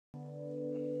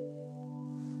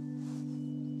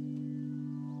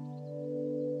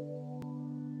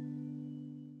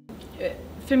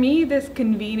For me, this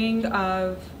convening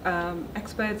of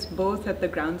experts both at the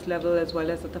grounds level as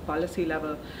well as at the policy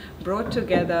level brought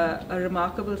together a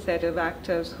remarkable set of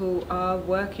actors who are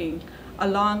working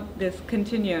along this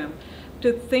continuum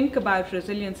to think about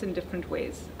resilience in different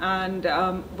ways. And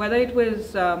whether it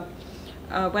was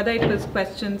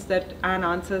questions and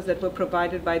answers that were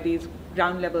provided by these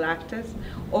ground level actors,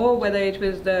 or whether it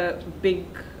was the big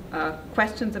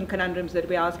questions and conundrums that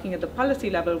we're asking at the policy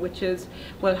level, which is,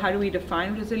 well, how do we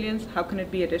define resilience? How can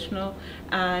it be additional?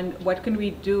 And what can we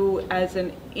do as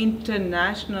an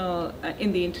international,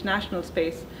 in the international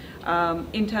space,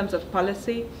 in terms of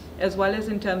policy, as well as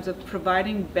in terms of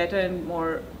providing better and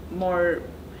more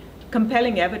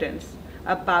compelling evidence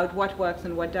about what works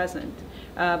and what doesn't.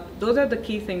 Those are the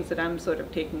key things that I'm sort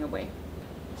of taking away.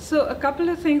 So a couple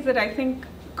of things that I think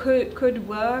could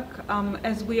work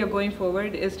as we are going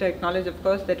forward is to acknowledge, of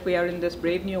course, that we are in this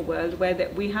brave new world where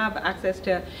we have access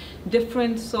to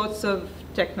different sorts of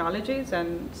technologies,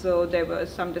 and so there was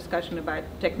some discussion about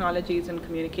technologies and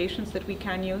communications that we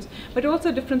can use, but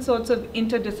also different sorts of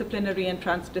interdisciplinary and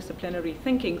transdisciplinary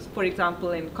thinking, for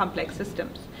example, in complex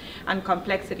systems and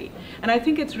complexity. And I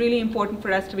think it's really important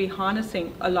for us to be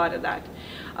harnessing a lot of that.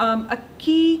 A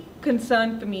key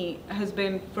concern for me has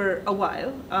been for a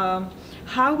while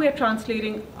how we're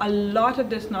translating a lot of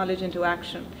this knowledge into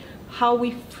action. How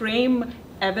we frame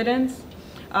evidence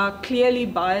clearly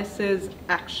biases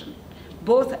action,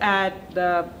 both at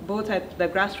the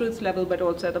grassroots level, but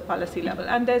also at the policy level.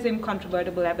 And there's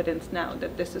incontrovertible evidence now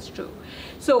that this is true.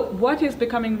 So what is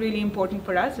becoming really important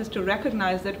for us is to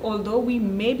recognize that although we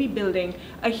may be building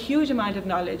a huge amount of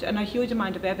knowledge and a huge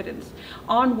amount of evidence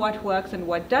on what works and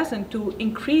what doesn't to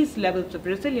increase levels of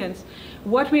resilience,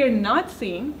 what we are not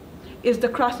seeing is the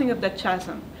crossing of the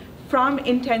chasm from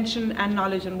intention and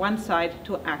knowledge on one side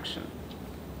to action.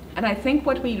 And I think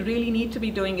what we really need to be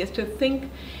doing is to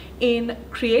think in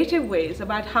creative ways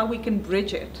about how we can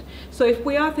bridge it. So if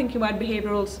we are thinking about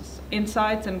behavioral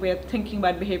insights and we're thinking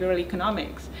about behavioral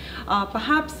economics,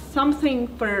 perhaps something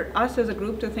for us as a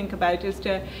group to think about is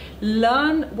to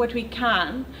learn what we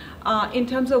can in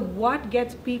terms of what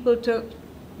gets people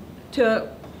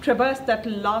to traverse that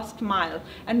last mile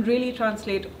and really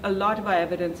translate a lot of our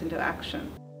evidence into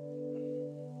action.